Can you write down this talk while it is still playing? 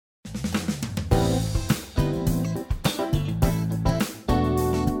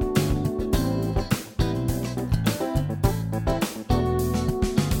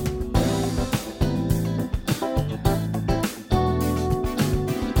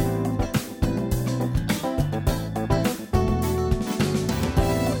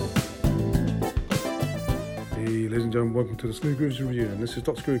and gentlemen, welcome to the Smooth Grooves Review, and this is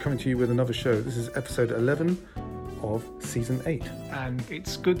Dr. Guru coming to you with another show. This is episode 11 of season 8. And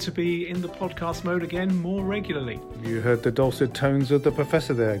it's good to be in the podcast mode again more regularly. You heard the dulcet tones of the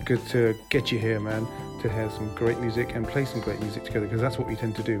professor there. Good to get you here, man, to hear some great music and play some great music together, because that's what we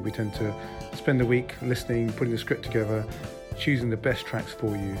tend to do. We tend to spend the week listening, putting the script together, choosing the best tracks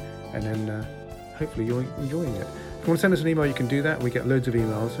for you, and then hopefully you're enjoying it. If you want to send us an email, you can do that. We get loads of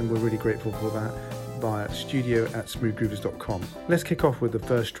emails, and we're really grateful for that, via studio@smoothgroovers.com. Let's kick off with the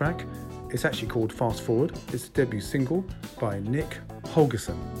first track. It's actually called Fast Forward. It's the debut single by Nick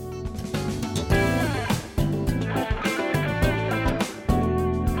Holgersson.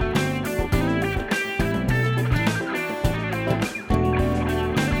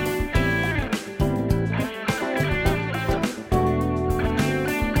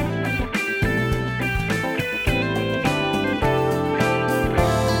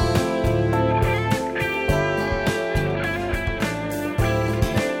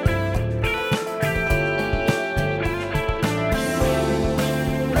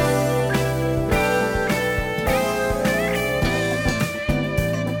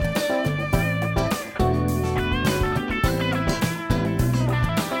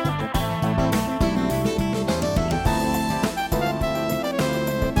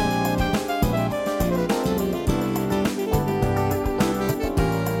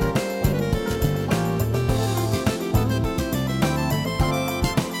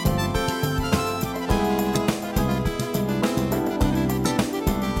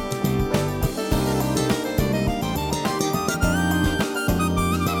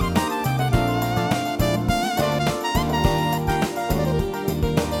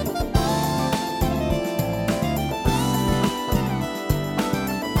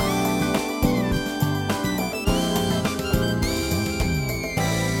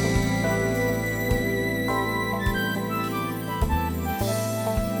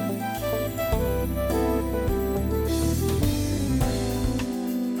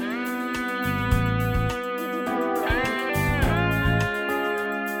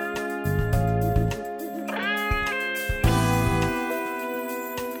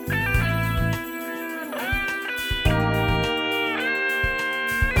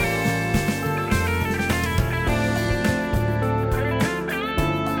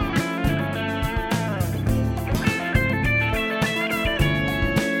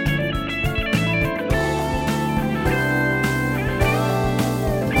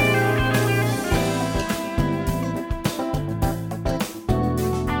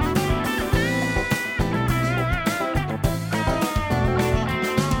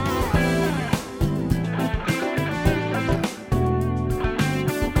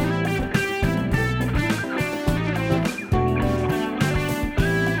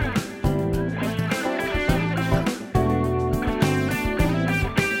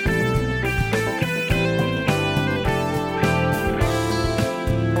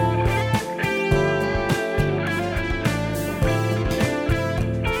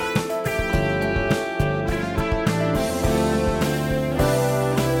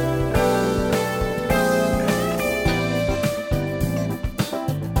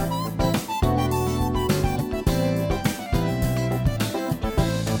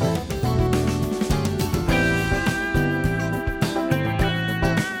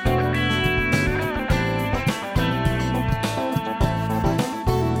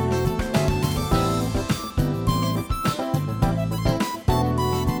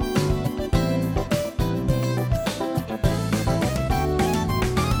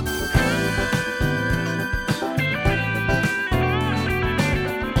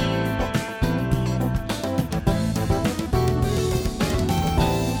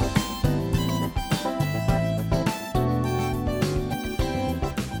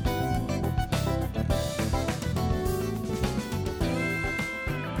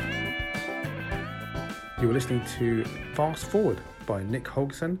 You were listening to Fast Forward by Nick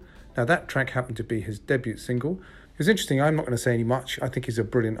Holgersson. Now that track happened to be his debut single. It was interesting. I'm not going to say any much. I think he's a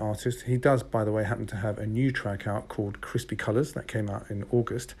brilliant artist. He does, by the way, happen to have a new track out called Crispy Colours that came out in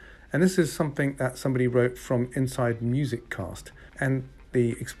August. And this is something that somebody wrote from Inside Music Cast. And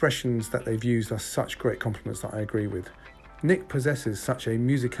the expressions that they've used are such great compliments that I agree with. Nick possesses such a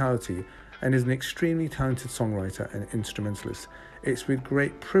musicality and is an extremely talented songwriter and instrumentalist. It's with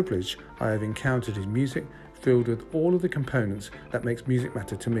great privilege I have encountered his music, filled with all of the components that makes music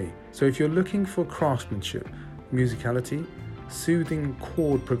matter to me. So if you're looking for craftsmanship, musicality, soothing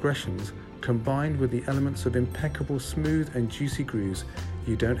chord progressions, combined with the elements of impeccable smooth and juicy grooves,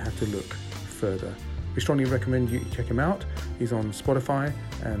 you don't have to look further. We strongly recommend you check him out. He's on Spotify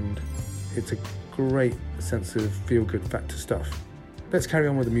and it's a great sense of feel-good factor stuff. Let's carry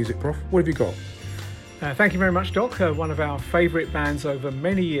on with the music, Prof. What have you got? Thank you very much, Doc. One of our favourite bands over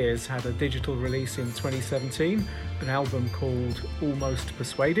many years had a digital release in 2017, an album called Almost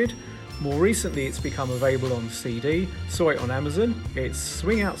Persuaded. More recently, it's become available on CD. Saw it on Amazon. It's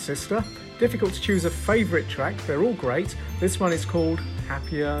Swing Out Sister. Difficult to choose a favourite track. They're all great. This one is called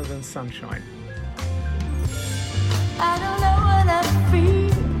Happier Than Sunshine. I don't know what I feel,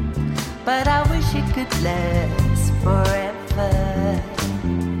 but I wish it could last forever.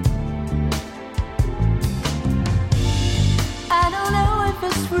 I don't know if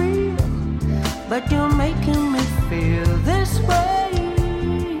it's real, but you're making me feel this way.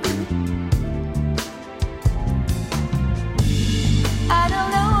 I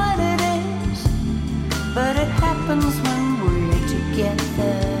don't know what it is, but it happens when we're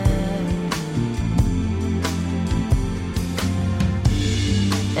together.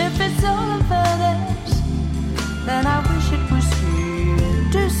 If it's all about us, then I wish it was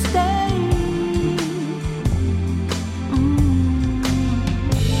here to stay.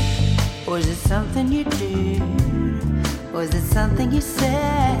 Was it something you did? Was it something you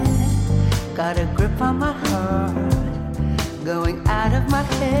said? Got a grip on my heart, going out of my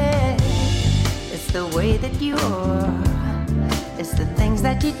head. It's the way that you are, it's the things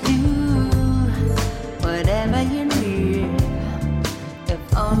that you do. Whatever you need, if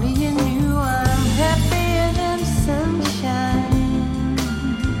only you knew. I'm happier than sunshine.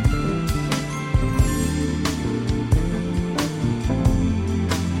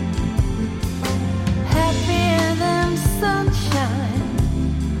 Happier than sunshine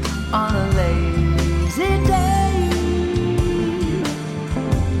on a lazy day.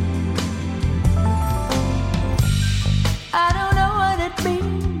 I don't know what it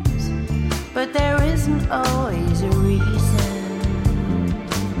means, but there isn't always a reason.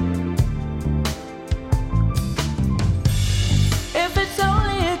 If it's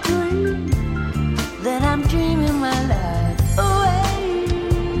only a dream, then I'm dreaming my life away.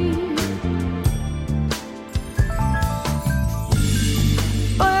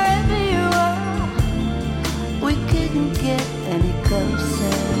 Wherever you are, we couldn't get any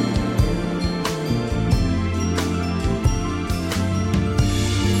closer.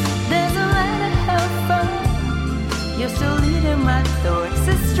 Doesn't matter how far, you're still leading my thoughts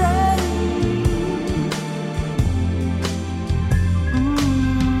astray.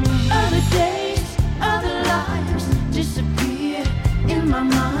 Other days, other lives disappear in my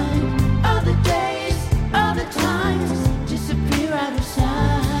mind. Other days, other times disappear out of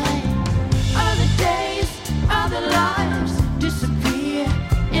sight. Other days, other lives disappear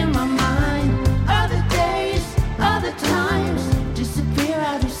in my mind. Other days, other times disappear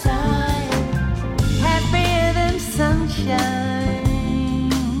out of sight. Happier than sunshine.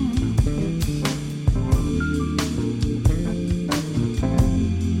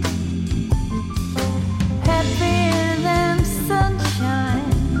 Happier than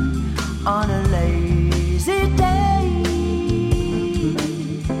sunshine on a lazy day.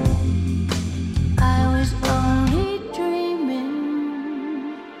 I was only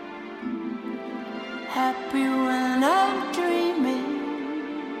dreaming, happy when I'm dreaming.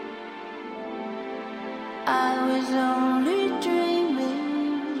 I was only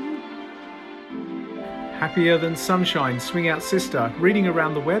dreaming. Happier Than Sunshine, Swing Out Sister. Reading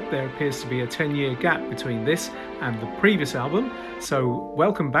around the web, there appears to be a 10-year gap between this and the previous album, so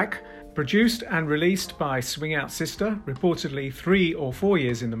welcome back. Produced and released by Swing Out Sister, reportedly 3 or 4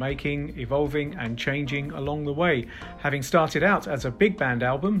 years in the making, evolving and changing along the way. Having started out as a big band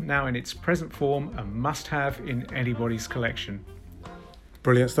album, now in its present form, a must-have in anybody's collection.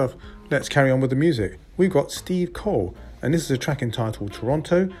 Brilliant stuff. Let's carry on with the music. We've got Steve Cole, and this is a track entitled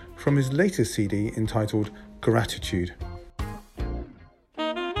Toronto from his latest CD entitled Gratitude.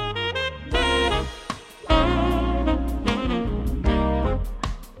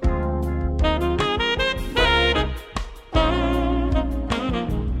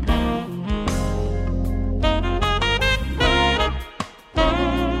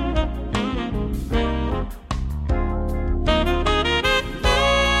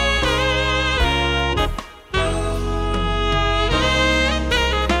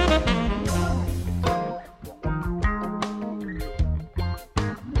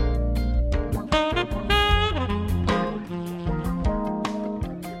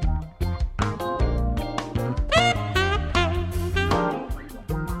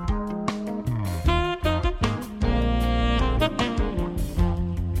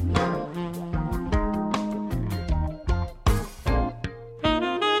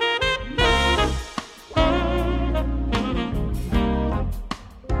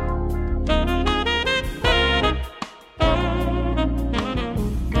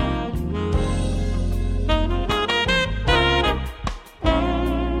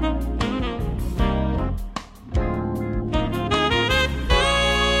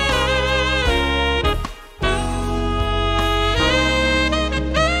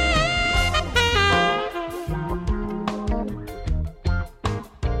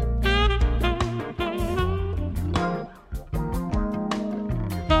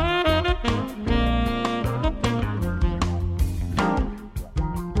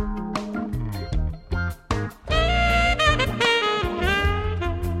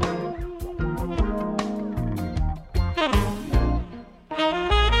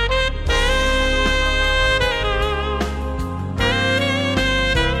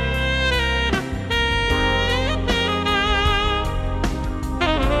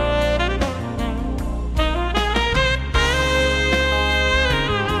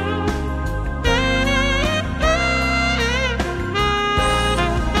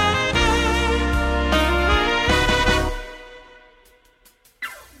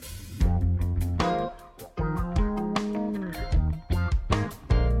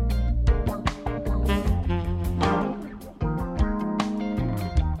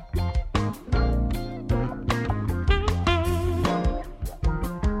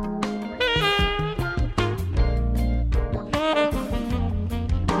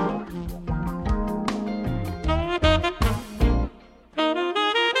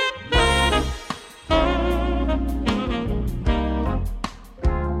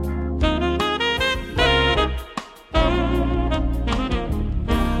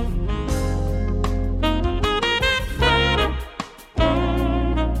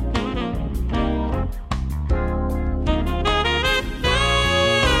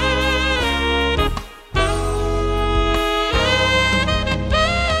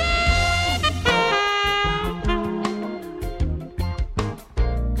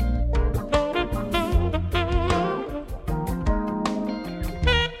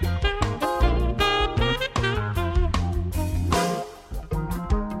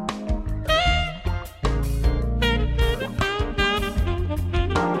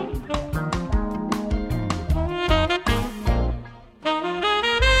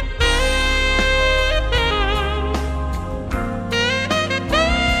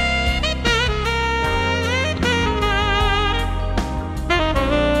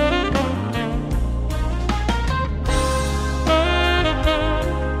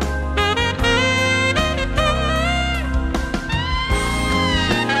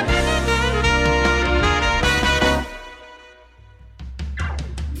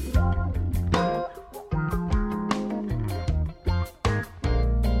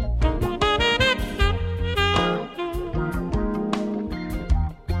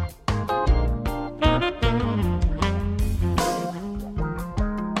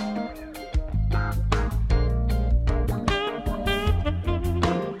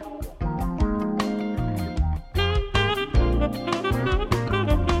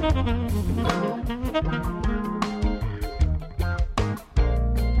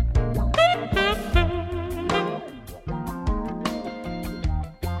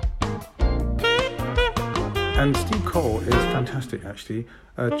 And Steve Cole is fantastic, actually.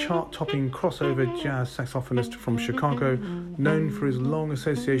 A chart-topping crossover jazz saxophonist from Chicago, known for his long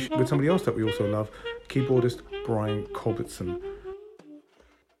association with somebody else that we also love, keyboardist Brian Culbertson.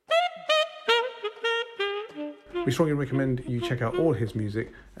 We strongly recommend you check out all his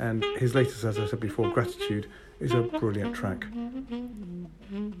music, and his latest, as I said before, Gratitude, is a brilliant track.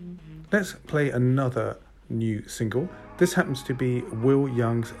 Let's play another new single. This happens to be Will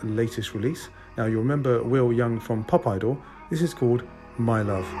Young's latest release. Now, you remember Will Young from Pop Idol. This is called My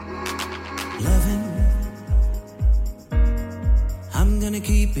Love. Loving, I'm gonna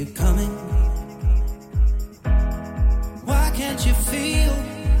keep it coming. Why can't you feel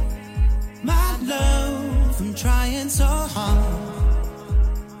my love? I'm trying so hard.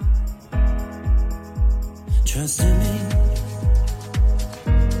 Trust in me,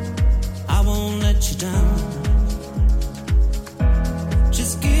 I won't let you down.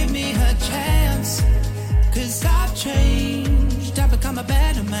 Just give me a chance, 'cause I've changed, I've become a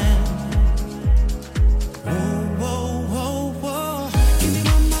better man. Whoa, whoa, whoa, whoa. Give me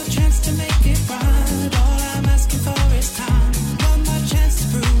one more chance to make it right. All I'm asking for is time. One more chance to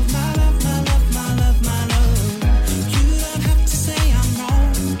prove my love, my love, my love, my love. You don't have to say I'm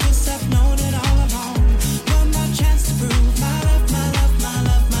wrong, 'cause I've known it all along. One more chance to prove my love, my love, my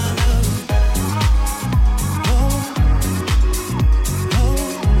love, my love. Whoa, whoa.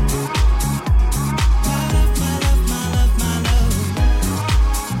 My love, my love, my love, my love.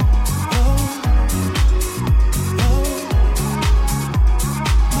 Whoa, whoa.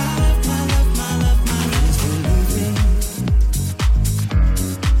 My love, my love, my love, my love. Is believing,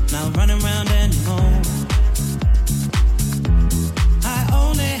 not running round anymore. I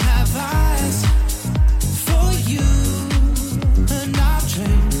only have eyes for you, and I've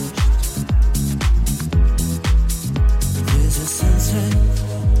changed. There's a sunset,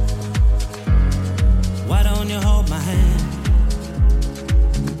 why don't you hold my hand?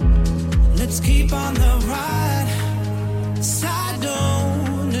 Let's keep on the ride, side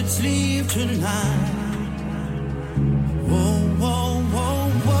on, let's leave tonight. Whoa, whoa, whoa,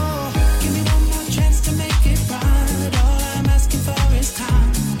 whoa. Give me one more chance to make it right. All I'm asking for is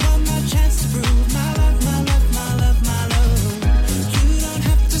time. One more chance to prove my love, my love, my love, my love. You don't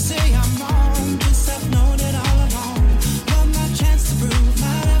have to say I'm wrong, 'cause I've known it all along. One more chance to prove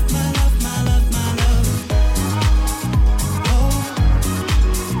my love, my love, my love, my love. Oh,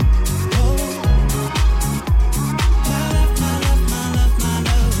 oh. My love, my love, my love, my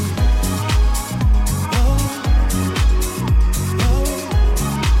love. Oh, oh.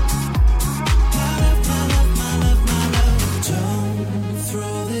 My love, my love, my love, my love. Don't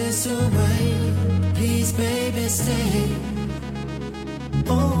throw this away, please, baby, stay.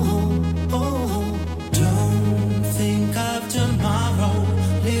 Oh, oh. Don't think of tomorrow,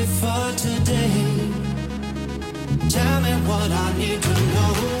 live for today. Tell me what I need to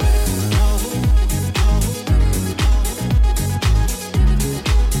know.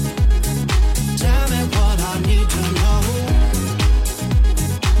 Tell me what I need to know.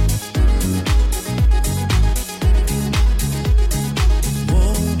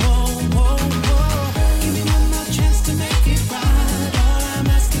 Whoa, whoa, whoa, whoa. Give me one more chance to make it right. All I'm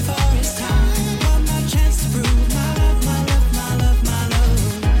asking for is time. One more chance to prove my love, my love, my love, my love.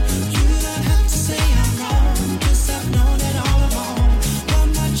 You don't have to say I'm wrong, 'cause I've known it all along. One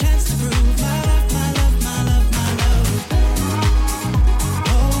more chance to prove my love, my love, my love, my love.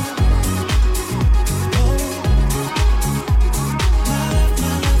 Oh, oh. My love,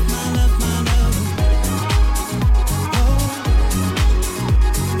 my love, my love, my love. Oh,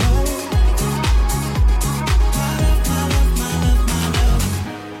 oh. My love, my love, my love, my love.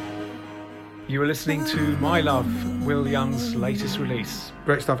 You are listening to My Love, Will Young's latest release.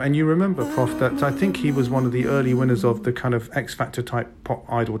 Great stuff. And you remember, Prof, that I think he was one of the early winners of the kind of X Factor type, Pop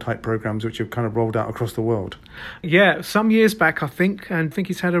Idol type programs, which have kind of rolled out across the world. Yeah, some years back, I think, and think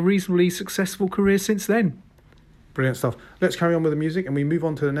he's had a reasonably successful career since then. Brilliant stuff. Let's carry on with the music, and we move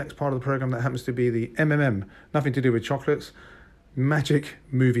on to the next part of the program that happens to be the MMM. Nothing to do with chocolates. Magic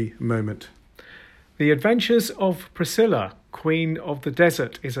movie moment. The Adventures of Priscilla, Queen of the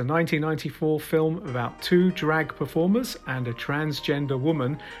Desert, is a 1994 film about two drag performers and a transgender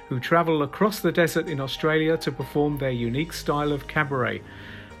woman who travel across the desert in Australia to perform their unique style of cabaret.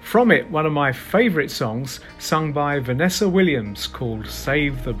 From it, one of my favourite songs, sung by Vanessa Williams, called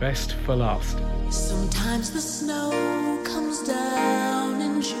Save the Best for Last. Sometimes the snow comes down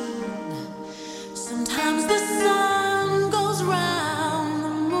in June. Sometimes the sun goes round the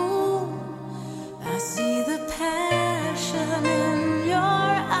moon. I see the passion in your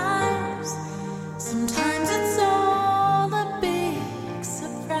eyes. Sometimes it's all a big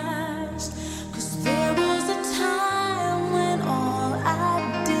surprise. 'Cause there was a time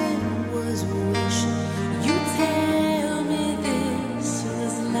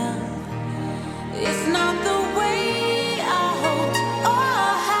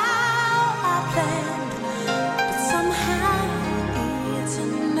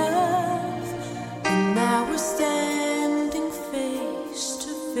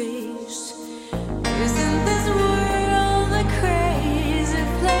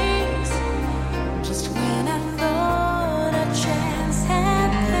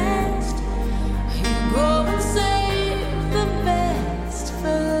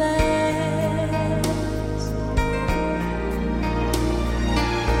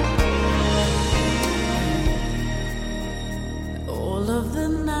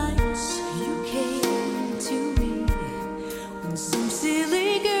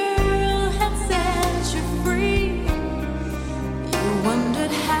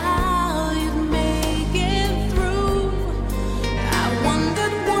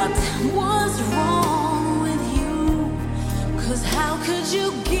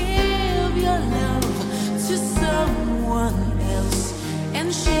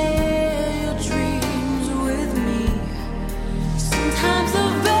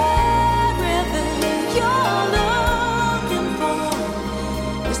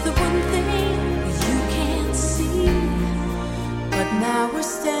Now we're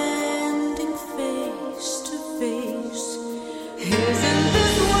standing face to face. Isn't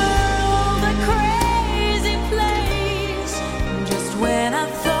this world a crazy place? Just when I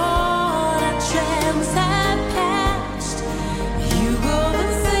thought our chance had passed, you go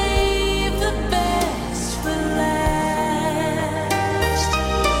and save the best for last.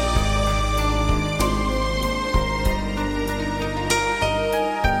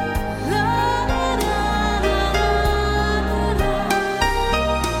 La, la, la, la, la.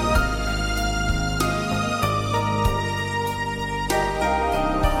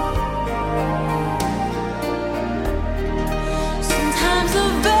 Sometimes the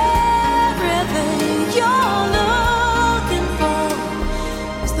very thing you're looking for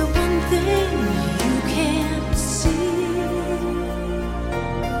is the one thing you can't see.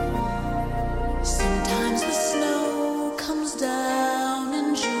 Sometimes the snow comes down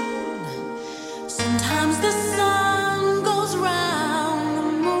in June. Sometimes the sun goes round the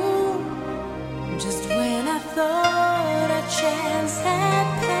moon. Just when I thought a chance had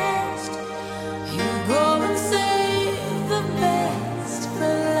passed, you go and save the best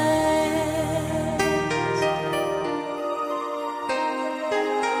for last.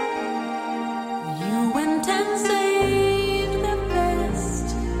 You went and saved the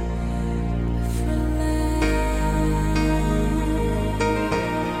best for last.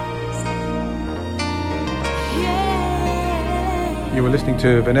 Yeah. You were listening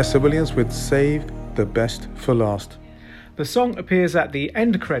to Vanessa Williams with Save the Best for Last. The song appears at the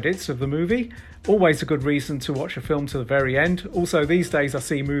end credits of the movie. Always a good reason to watch a film to the very end. Also, these days I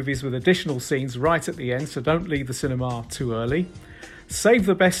see movies with additional scenes right at the end, so don't leave the cinema too early. Save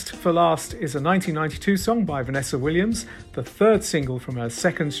the Best for Last is a 1992 song by Vanessa Williams, the third single from her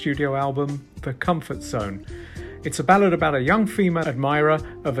second studio album, The Comfort Zone. It's a ballad about a young female admirer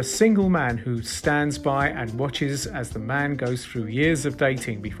of a single man who stands by and watches as the man goes through years of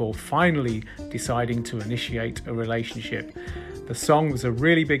dating before finally deciding to initiate a relationship. The song was a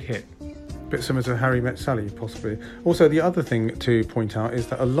really big hit. Bit similar to Harry Met Sally, possibly. Also, the other thing to point out is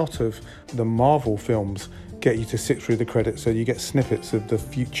that a lot of the Marvel films get you to sit through the credits, so you get snippets of the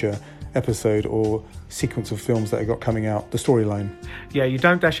future episode or sequence of films that have got coming out, the storyline. Yeah, you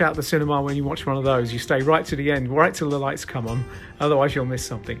don't dash out the cinema when you watch one of those. You stay right to the end, right till the lights come on. Otherwise, you'll miss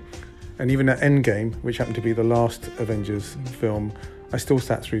something. And even at Endgame, which happened to be the last Avengers film, I still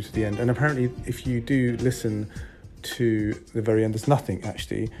sat through to the end. And apparently, if you do listen to the very end, there's nothing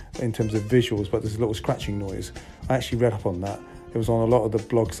actually in terms of visuals, but there's a little scratching noise. I actually read up on that. It was on a lot of the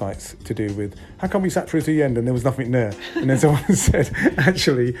blog sites to do with how come we sat through to the end and there was nothing there. And then someone said,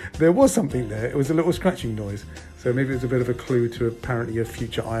 actually, there was something there. It was a little scratching noise. So maybe it was a bit of a clue to apparently a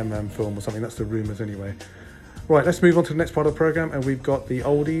future Iron Man film or something. That's the rumours anyway. Right, let's move on to the next part of the programme. And we've got the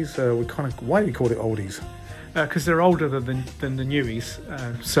oldies. Why do we call it oldies? Because they're older than the newies.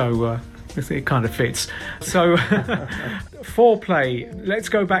 So it kind of fits. So, Foreplay. Let's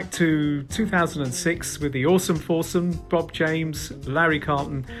go back to 2006 with the Awesome Foursome, Bob James, Larry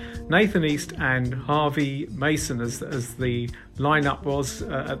Carlton, Nathan East and Harvey Mason as the lineup was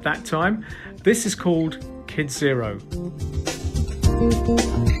at that time. This is called Kid Zero.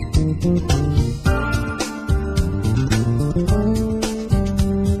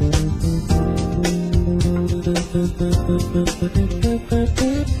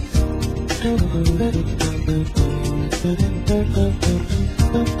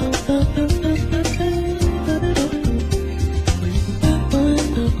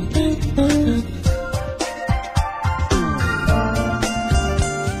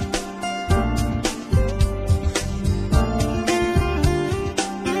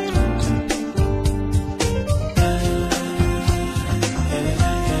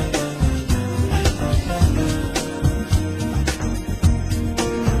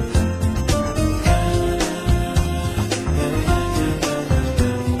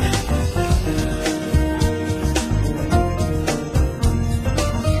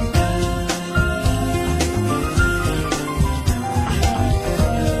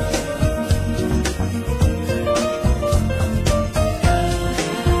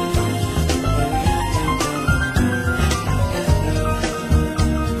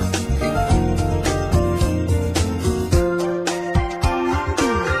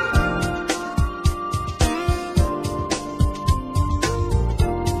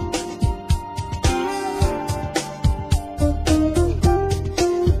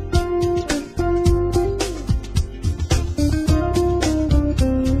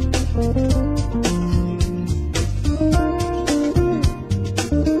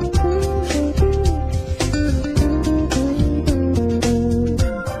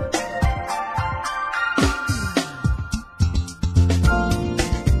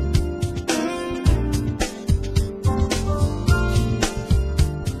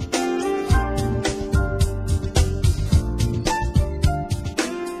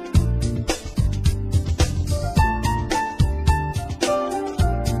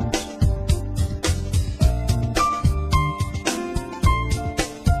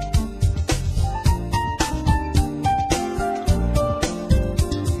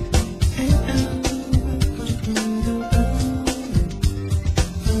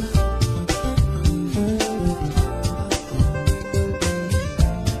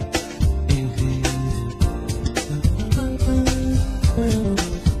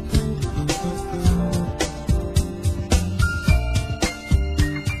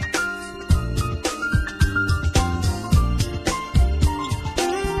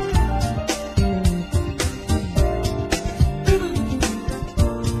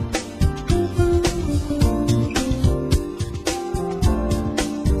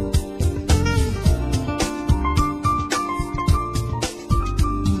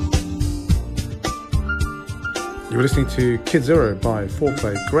 You're listening to Kid Zero by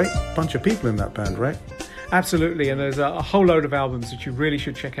Foreplay. Great bunch of people in that band, right? Absolutely, and there's a whole load of albums that you really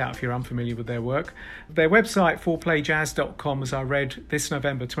should check out if you're unfamiliar with their work. Their website, foreplayjazz.com, as I read this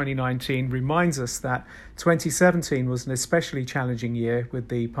November 2019, reminds us that 2017 was an especially challenging year with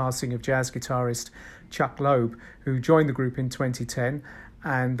the passing of jazz guitarist Chuck Loeb, who joined the group in 2010,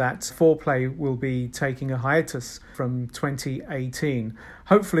 and that Foreplay will be taking a hiatus from 2018.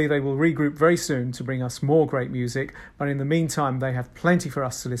 Hopefully they will regroup very soon to bring us more great music, but in the meantime they have plenty for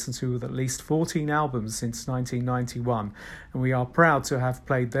us to listen to with at least 14 albums since 1991, and we are proud to have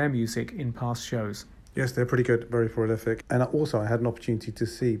played their music in past shows. Yes, they're pretty good, very prolific. And also I had an opportunity to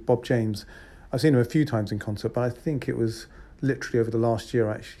see Bob James. I've seen him a few times in concert, but I think it was literally over the last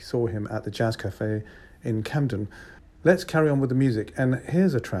year I actually saw him at the Jazz Cafe in Camden. Let's carry on with the music, and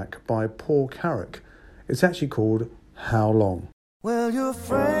here's a track by Paul Carrack. It's actually called How Long? Well, you're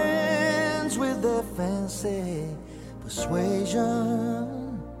friends with their fancy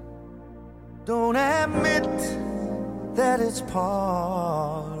persuasion. Don't admit that it's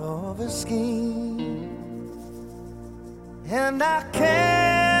part of a scheme. And I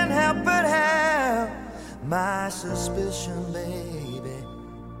can't help but have my suspicion, baby,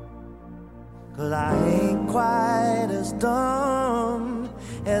 'cause I ain't quite as dumb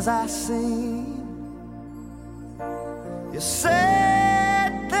as I seem. You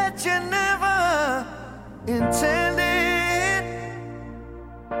said that you never intended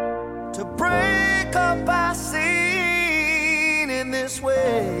to break up our scene in this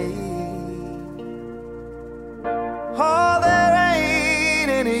way. Oh, there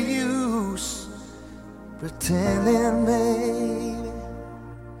ain't any use pretending, baby.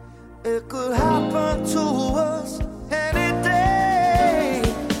 It could happen to us any day.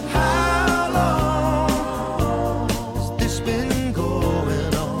 How long has this been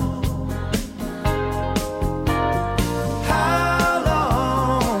going on? How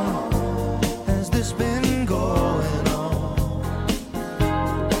long has this been going on?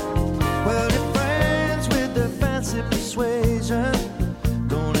 Well, your friends with their fancy persuasion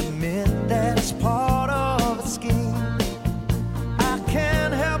don't admit that it's part of a scheme. I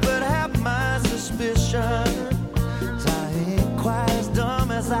can't help but have my suspicion, 'cause I ain't quite as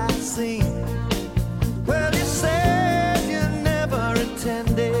dumb as I seem. Well, you said you never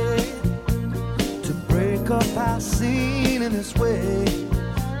intended to break up our scene in this way,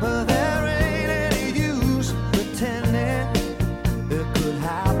 but there ain't any use pretending it could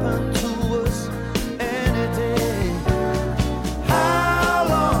happen to us any day. How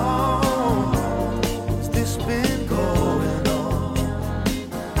long has this been going on?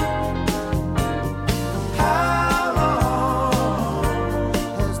 How long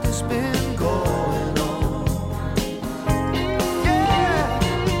has this been going on? Yeah.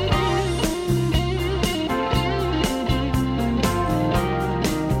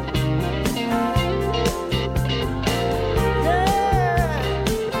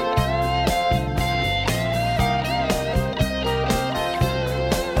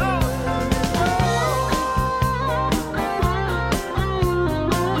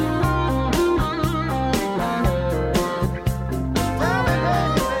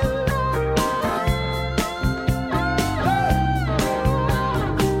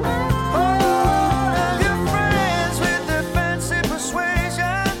 Your friends with their fancy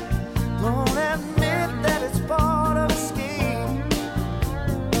persuasion don't admit that it's part of a scheme.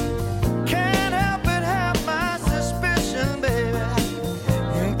 Can't help but have my suspicion, baby.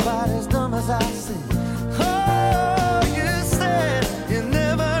 Ain't quite as dumb as I seem. Oh, you said you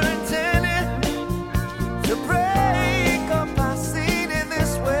never intended to break up our scene in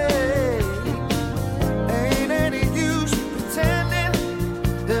this way. Ain't any use pretending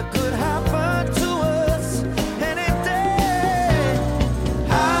it could happen to us any day.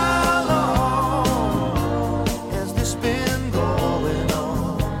 How long has this been going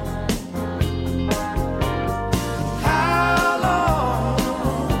on? How long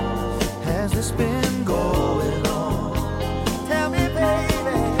has this been going on? Tell me,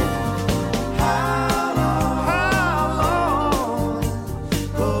 baby. How long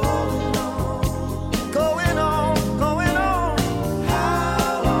going on? Going on, going on.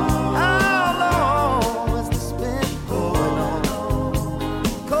 How long has this been going on?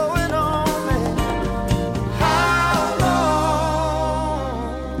 Going on, baby. How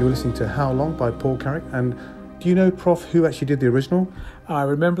long? You're listening to How Long by Paul Carrack. And do you know, Prof, who actually did the original? I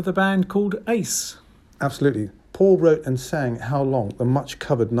remember the band called Ace. Absolutely. Paul wrote and sang How Long, the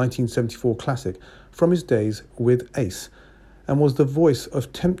much-covered 1974 classic, from his days with Ace, and was the voice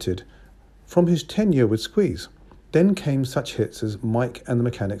of Tempted from his tenure with Squeeze. Then came such hits as Mike and the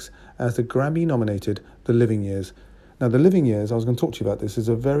Mechanics, as the Grammy-nominated The Living Years, Now, The Living Years, I was going to talk to you about this, is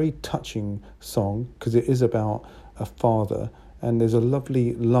a very touching song because it is about a father, and there's a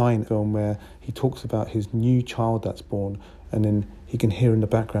lovely line in the film where he talks about his new child that's born, and then he can hear in the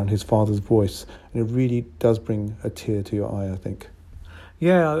background his father's voice, and it really does bring a tear to your eye, I think.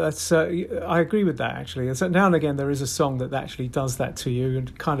 Yeah, that's. I agree with that actually. So now and again, there is a song that actually does that to you,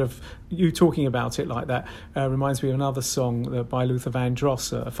 and kind of you talking about it like that reminds me of another song by Luther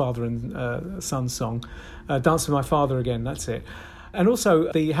Vandross, a father and son song, "Dance with My Father Again." That's it. And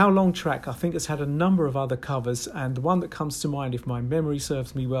also the How Long track, I think, has had a number of other covers, and the one that comes to mind, if my memory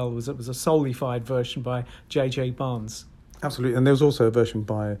serves me well, was a soulified version by J.J. Barnes. Absolutely, and there was also a version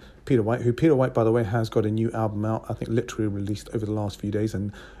by Peter White, who Peter White, by the way, has got a new album out, I think literally released over the last few days,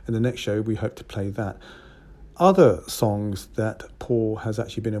 and in the next show we hope to play that. Other songs that Paul has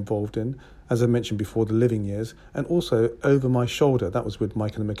actually been involved in, as I mentioned before, The Living Years, and also Over My Shoulder, that was with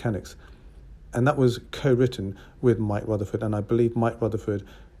Mike and the Mechanics, and that was co-written with Mike Rutherford, and I believe Mike Rutherford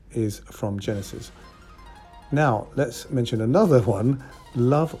is from Genesis. Now, let's mention another one.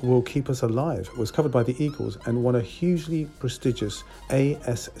 Love Will Keep Us Alive was covered by the Eagles and won a hugely prestigious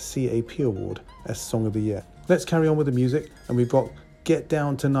ASCAP award as Song of the Year. Let's carry on with the music, and we've got Get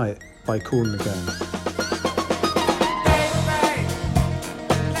Down Tonight by Kool and the Gang.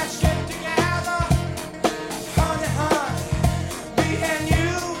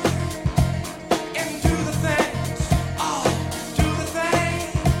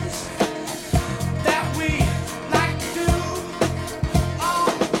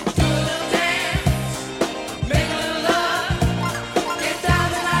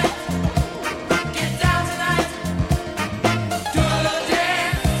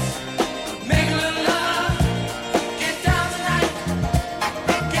 Make a little love.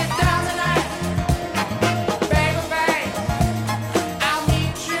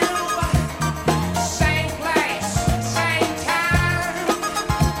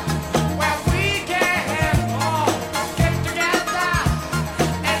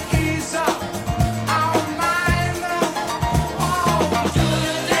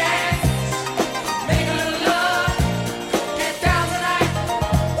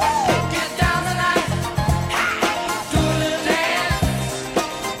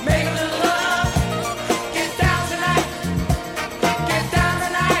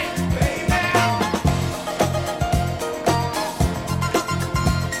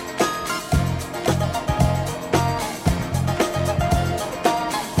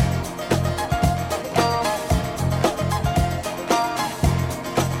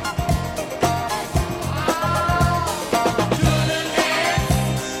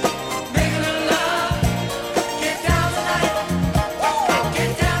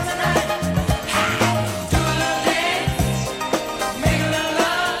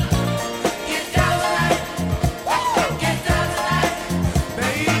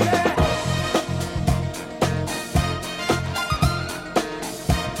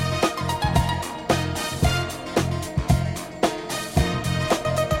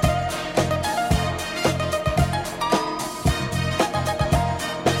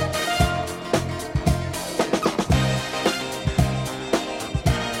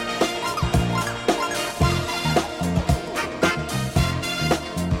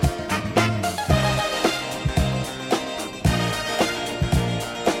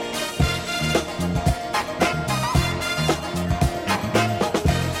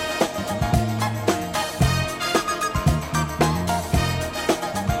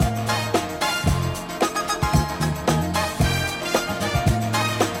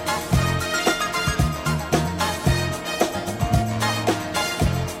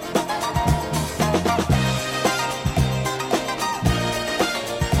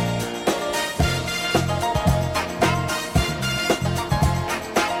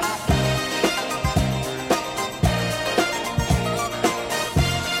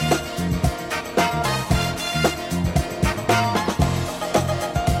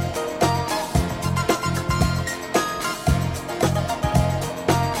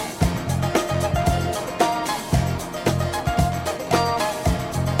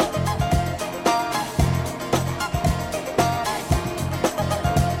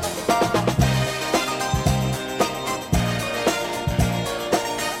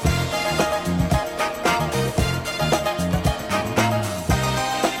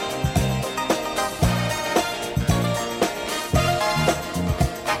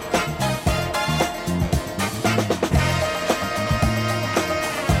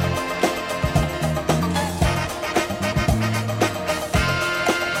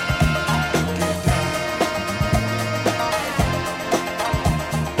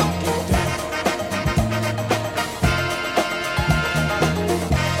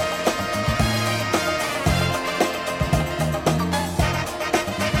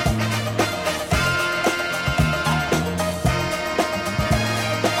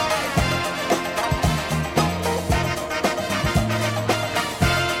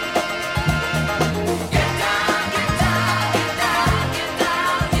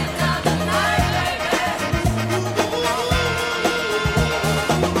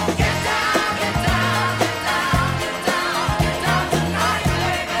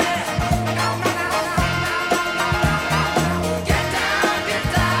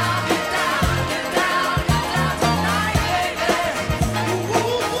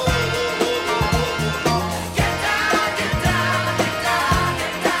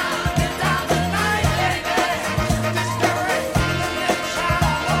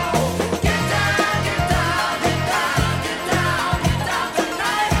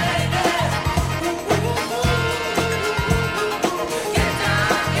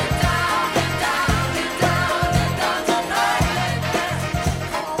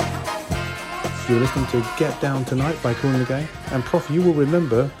 You're listening to Get Down Tonight by Cool and the Gang. And Prof, you will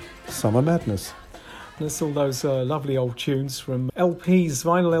remember Summer Madness. There's all those lovely old tunes from LPs,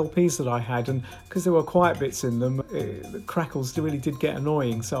 vinyl LPs that I had, and because there were quiet bits in them, the crackles really did get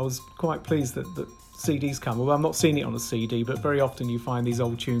annoying, so I was quite pleased that CDs come. Well, I'm not seeing it on a CD, but very often you find these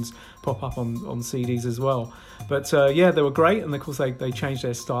old tunes pop up on CDs as well. But yeah, they were great, and of course they changed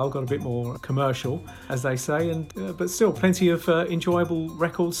their style, got a bit more commercial, as they say, and but still plenty of enjoyable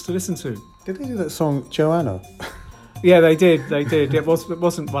records to listen to. Did they do that song Joanna? Yeah, they did. It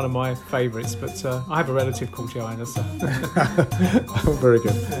wasn't one of my favourites, but I have a relative called Joanna, so. Oh, very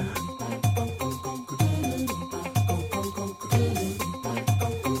good. Yeah.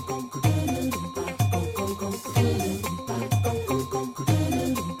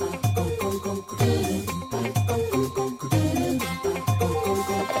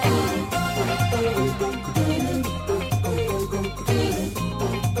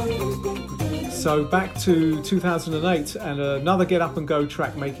 So back to 2008 and another Get Up and Go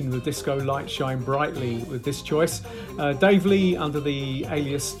track making the disco light shine brightly with this choice. Dave Lee under the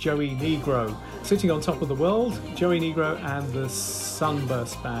alias Joey Negro. Sitting on Top of the World, Joey Negro and the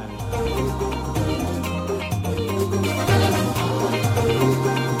Sunburst Band.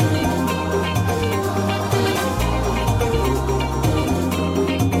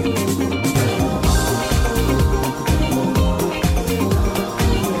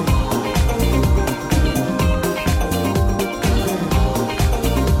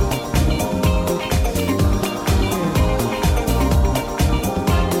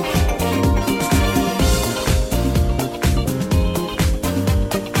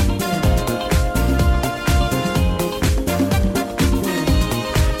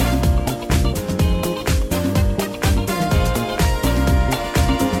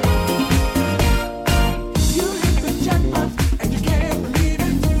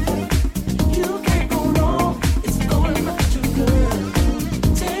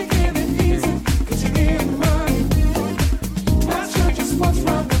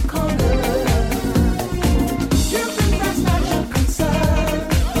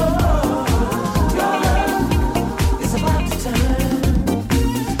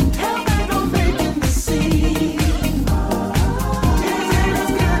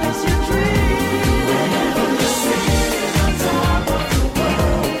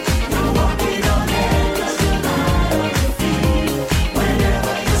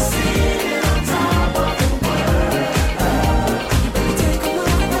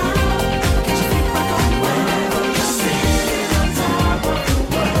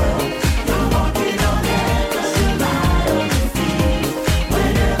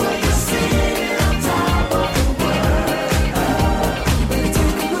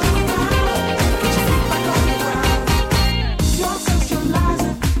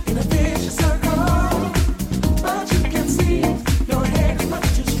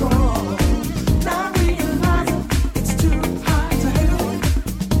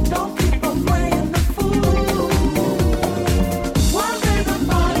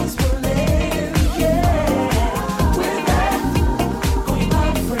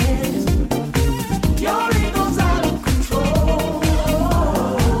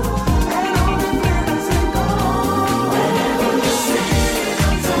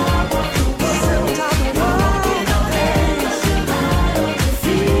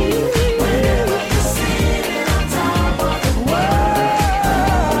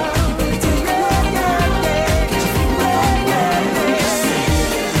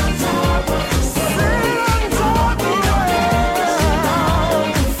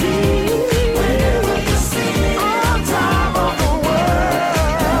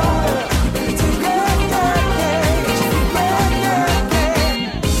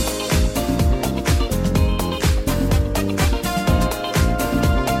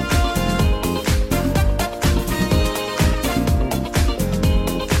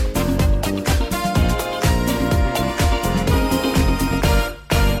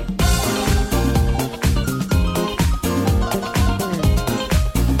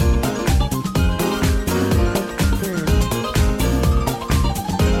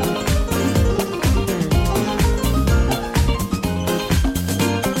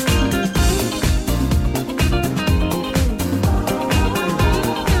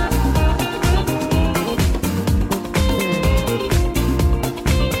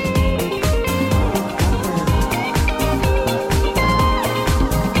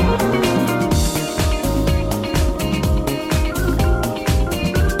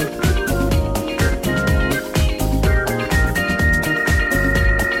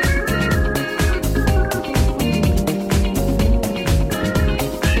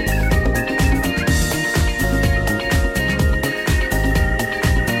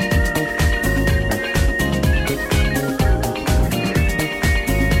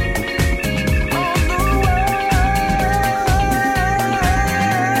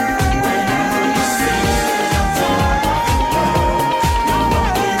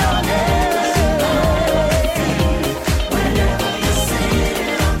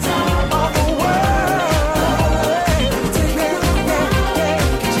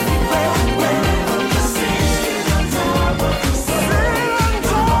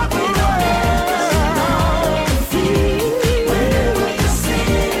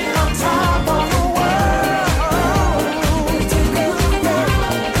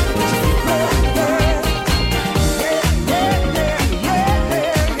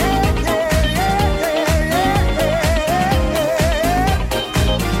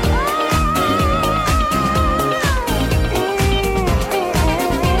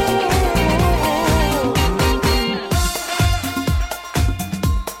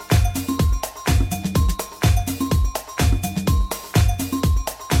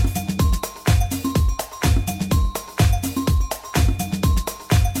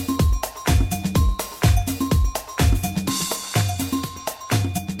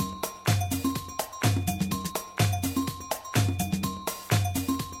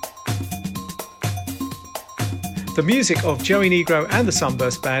 The music of Joey Negro and the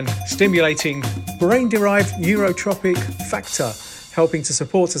Sunburst Band, stimulating brain-derived neurotropic factor, helping to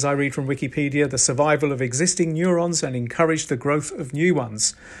support, as I read from Wikipedia, the survival of existing neurons and encourage the growth of new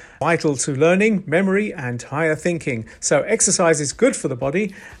ones. Vital to learning, memory and higher thinking. So exercise is good for the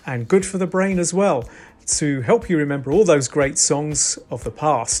body and good for the brain as well, to help you remember all those great songs of the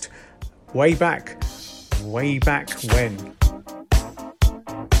past. Way back when.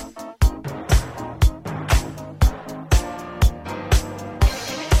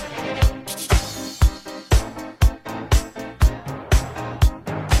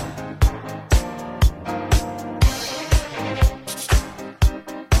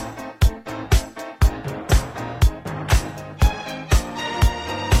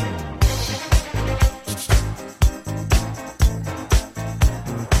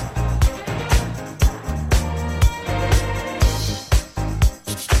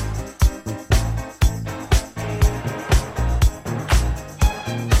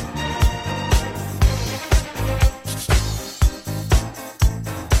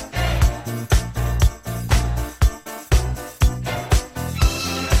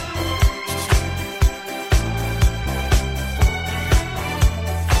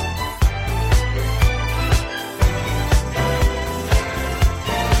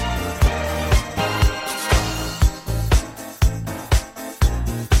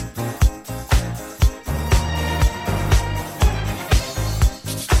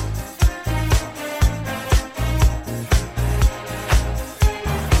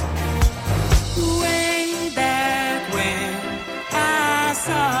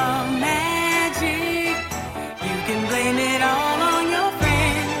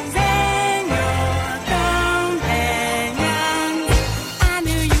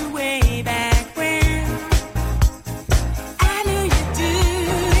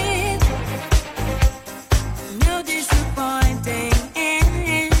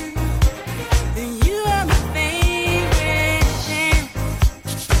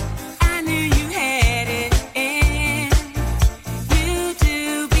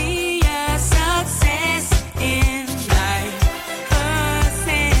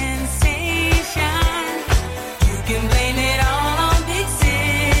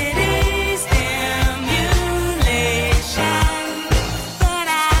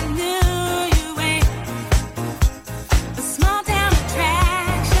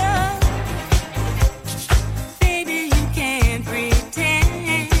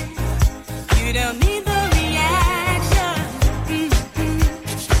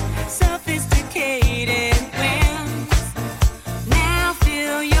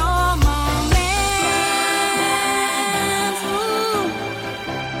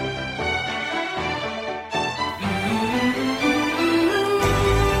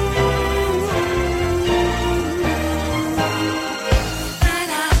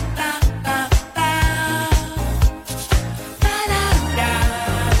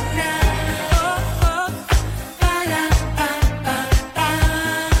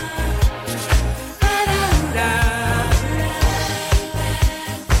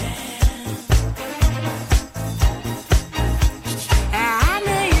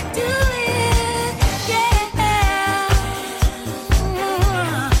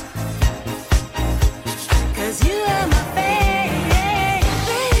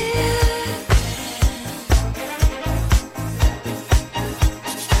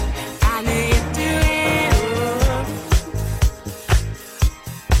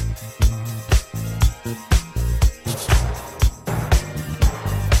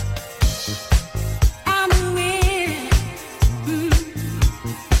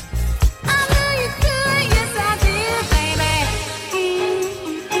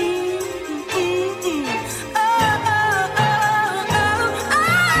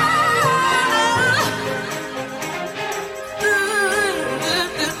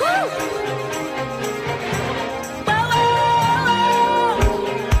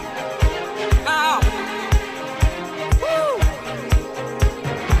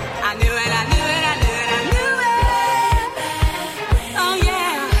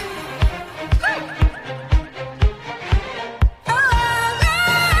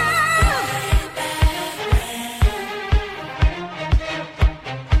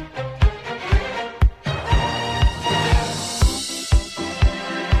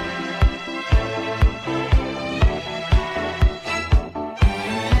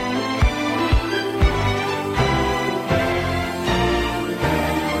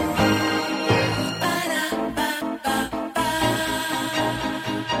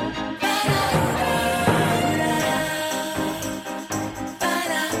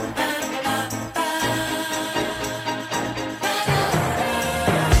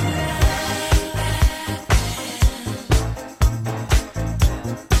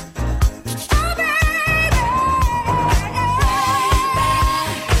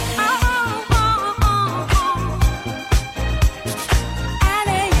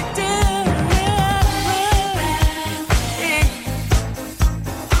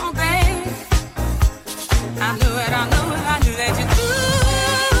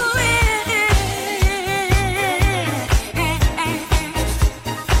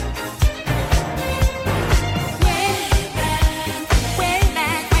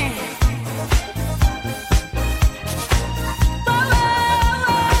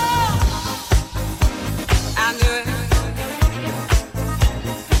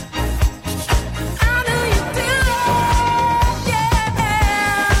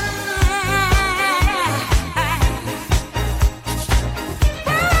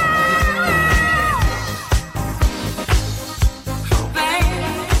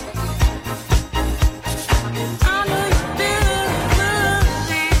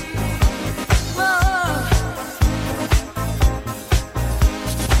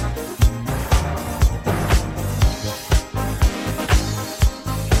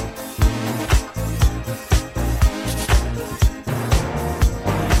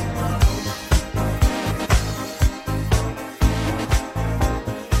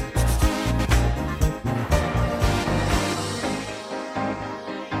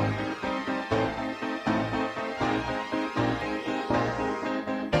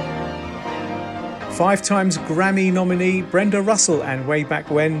 5 times Grammy nominee Brenda Russell, and Way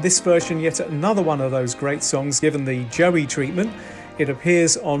Back When, this version yet another one of those great songs given the Joey treatment. It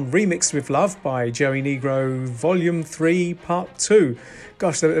appears on Remixed with Love by Joey Negro Volume 3 Part 2.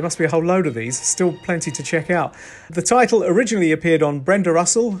 Gosh, there must be a whole load of these, still plenty to check out. The title originally appeared on Brenda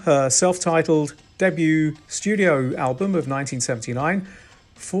Russell, her self-titled debut studio album of 1979,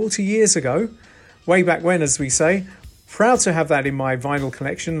 40 years ago. Way Back When, as we say. Proud to have that in my vinyl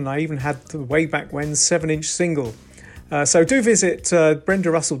collection, and I even had the Way Back When 7-inch single. So do visit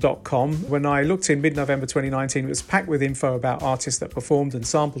brendarussell.com. When I looked in mid-November 2019, it was packed with info about artists that performed and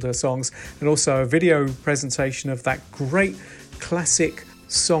sampled her songs, and also a video presentation of that great classic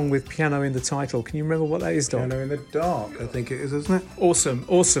song with piano in the title. Can you remember what that is, Don? Piano in the Dark, I think it is, isn't it? Awesome,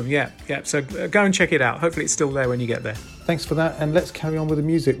 yeah. So go and check it out. Hopefully it's still there when you get there. Thanks for that, and let's carry on with the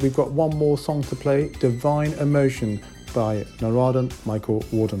music. We've got one more song to play, Divine Emotion by Narada Michael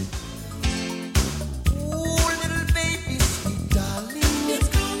Warden.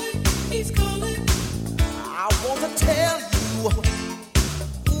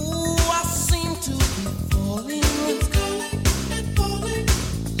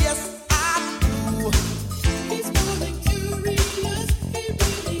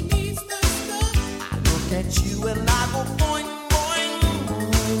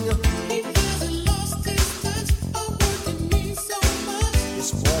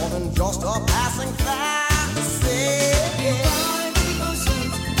 Just a passing fantasy. Divine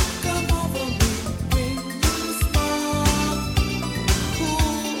emotions come over me when you smile.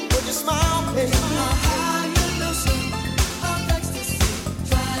 Ooh, when you smile, baby. A higher notion of ecstasy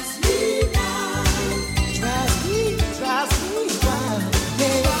drives me down. Drives me down.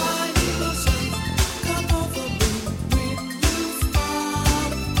 Divine emotions come over me when you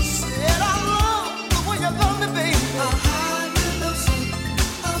smile. Said I love the way you love me, baby. A higher notion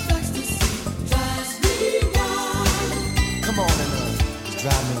of ecstasy drives me wild. Come on and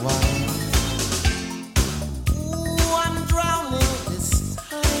drive me wild. Ooh, I'm drowning this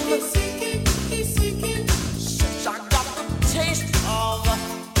time. He's sinking. I got the taste of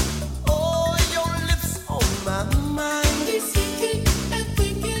oh, your lips on my mind. He's sinking and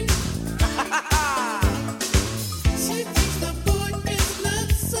thinking. She thinks the boy is not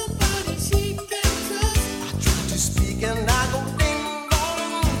somebody she can trust. I try to speak and I go ding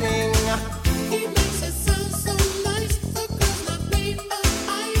dong ding. He makes it sound so nice. The girl's not made of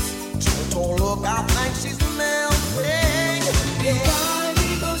ice. Don't look, I think she's melting. Divine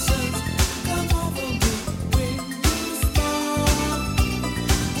emotions come over me when you smile.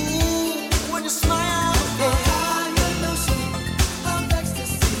 Ooh, when you smile. A higher notion of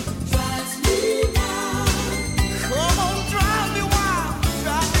ecstasy drives me wild. Come on, drive me wild.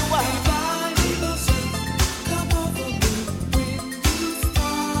 Divine emotions come over me when you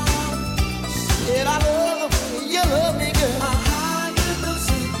smile. Said I love the way you love me, girl. A higher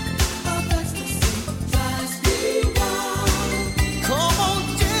notion of ecstasy drives me wild. Come on,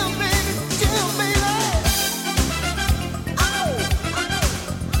 Jim, baby. Oh.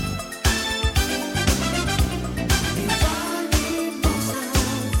 Divine emotions.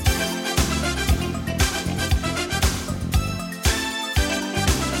 Divine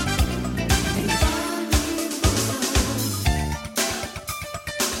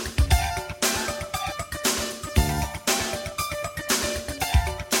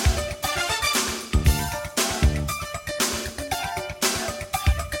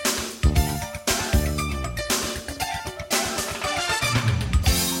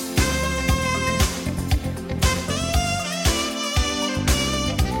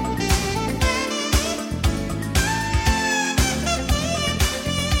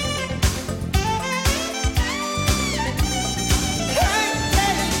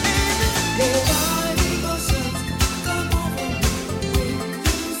emotions come over me when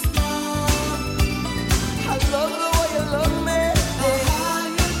you smile. I love the way you love me. A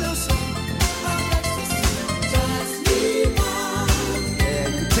higher notion of ecstasy drives me wild. Yeah,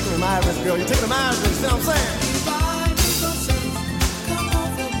 you tickling my iris, girl. You tickling my iris, you know what I'm saying? Divine emotions come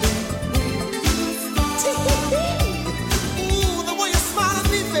over me when you smile. Ooh, the way you smile at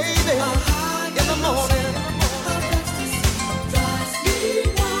me, baby. A higher in the morning. Of ecstasy drives me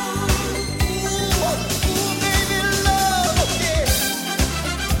wild. Ooh, baby, love, yeah.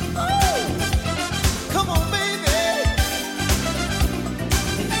 Oh, come on, baby.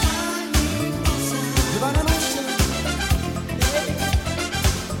 Divine emotion.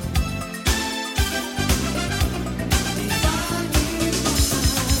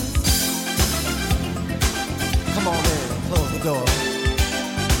 Come on in, close the door.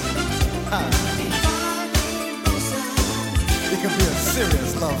 It could be a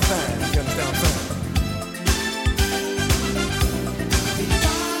serious love thing, you understand what I'm saying?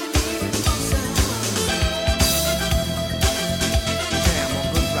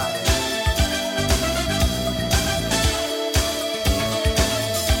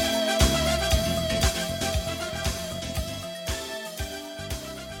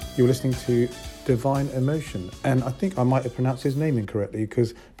 You're listening to Divine Emotion, and I think I might have pronounced his name incorrectly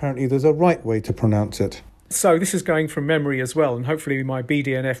because apparently there's a right way to pronounce it. So this is going from memory as well, and hopefully my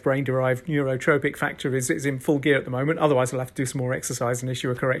BDNF, brain-derived neurotropic factor, is in full gear at the moment. Otherwise, I'll have to do some more exercise and issue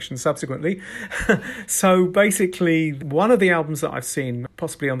a correction subsequently. So basically, one of the albums that I've seen,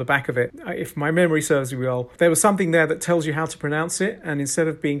 possibly on the back of it, if my memory serves me well, there was something there that tells you how to pronounce it, and instead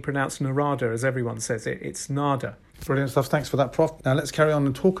of being pronounced Narada, as everyone says it, it's Nada. Brilliant stuff. Thanks for that, Prof. Now let's carry on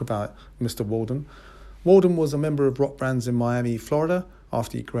and talk about Mr. Walden. Walden was a member of rock bands in Miami, Florida,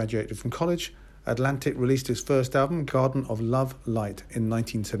 after he graduated from college. Atlantic released his first album, Garden of Love Light, in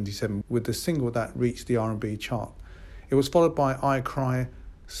 1977, with the single that reached the R&B chart. It was followed by I Cry,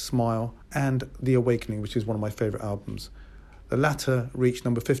 Smile, and The Awakening, which is one of my favourite albums. The latter reached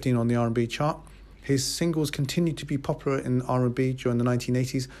number 15 on the R&B chart. His singles continued to be popular in R&B during the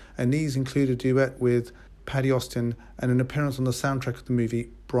 1980s, and these include a duet with Paddy Austin and an appearance on the soundtrack of the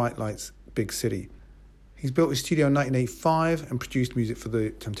movie Bright Lights, Big City. He's built his studio in 1985 and produced music for The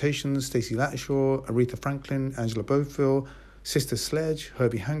Temptations, Stacey Lattishaw, Aretha Franklin, Angela Bofill, Sister Sledge,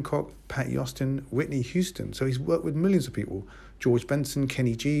 Herbie Hancock, Patty Austin, Whitney Houston. So he's worked with millions of people. George Benson,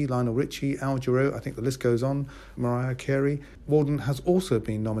 Kenny G, Lionel Richie, Al Jarreau, I think the list goes on, Mariah Carey. Walden has also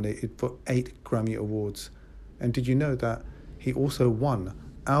been nominated for 8 Grammy Awards. And did you know that he also won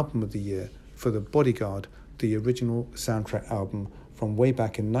Album of the Year for The Bodyguard, the original soundtrack album from way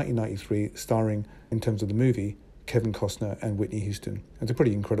back in 1993, starring, in terms of the movie, Kevin Costner and Whitney Houston. It's a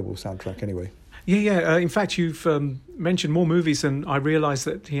pretty incredible soundtrack anyway. Yeah. In fact, you've mentioned more movies than I realised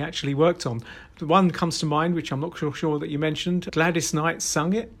that he actually worked on. The one comes to mind, which I'm not sure that you mentioned. Gladys Knight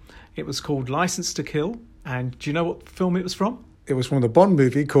sung it. It was called License to Kill. And do you know what film it was from? It was from the Bond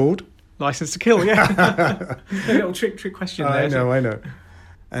movie called License to Kill, yeah. A little trick question there. I know.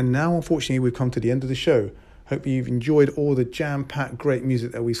 And now, unfortunately, we've come to the end of the show. Hope you've enjoyed all the jam-packed great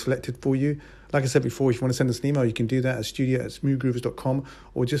music that we selected for you. Like I said before, if you want to send us an email, you can do that at studio@smoothgroovers.com,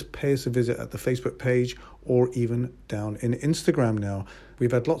 or just pay us a visit at the Facebook page, or even down in Instagram now.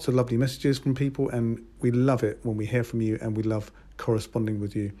 We've had lots of lovely messages from people, and we love it when we hear from you, and we love corresponding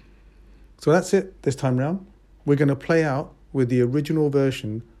with you. So that's it this time round. We're going to play out with the original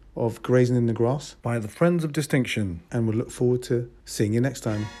version of Grazing in the Grass by the Friends of Distinction, and we'll look forward to seeing you next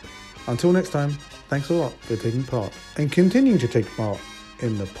time. Until next time, thanks a lot for taking part and continuing to take part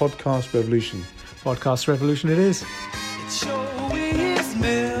in the podcast revolution. Podcast revolution it is. It sure is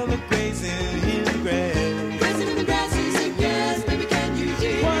never grazing in the grass. Grazing in the grass is a gas, baby, can you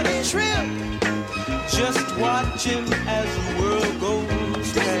dig What a it? trip! Just watching as the world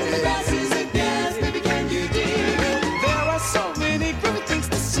goes Grazing in the past. grass is a gas, baby, can you dig it? There are so many great things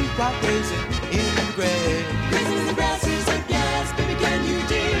to see while grazing in the grass. Grazing in the grass is a gas, baby, can you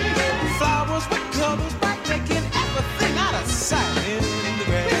dig it? Flowers with colors bright, making everything out of sight in the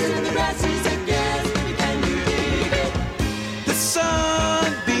Grazing in the grass. grass is a gas, baby, can you dig it? The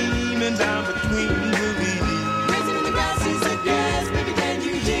sun beaming down between the leaves, Grazing in the grass is a gas, baby, can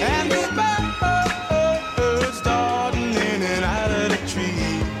you dig and the it? birds darting in and out of the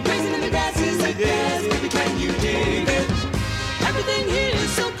trees. Grazing in the grass is a gas, baby, can you dig it? Everything here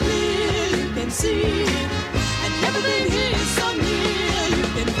is so clear, you can see it. And everything here is so near, you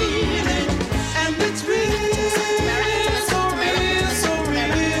can feel it. And it's real, so real, so real, so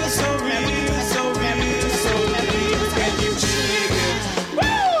real, so real, so real. Can you dig it?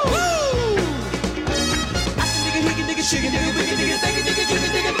 Woo! I can dig it, shake it, dig it, dig it, dig it, dig it, dig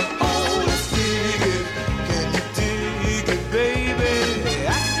it, dig it. Oh, let's dig it. Can you dig it, baby? I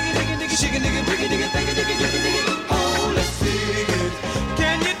can dig it, shake it, dig it, dig it, dig it, dig it, dig it, dig it, dig it. Oh, let's dig it.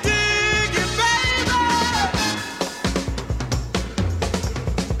 Can you dig it, baby?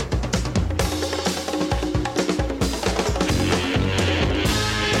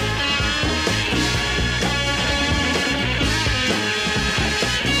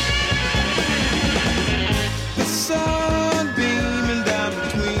 The sun beaming down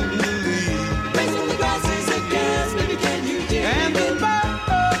between the leaves, Grazing in the grass is a gas, baby, can you dig and the it?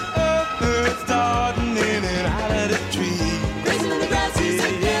 birds darting in and out of the trees. Grazing in the grass is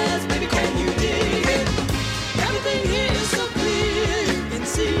a gas.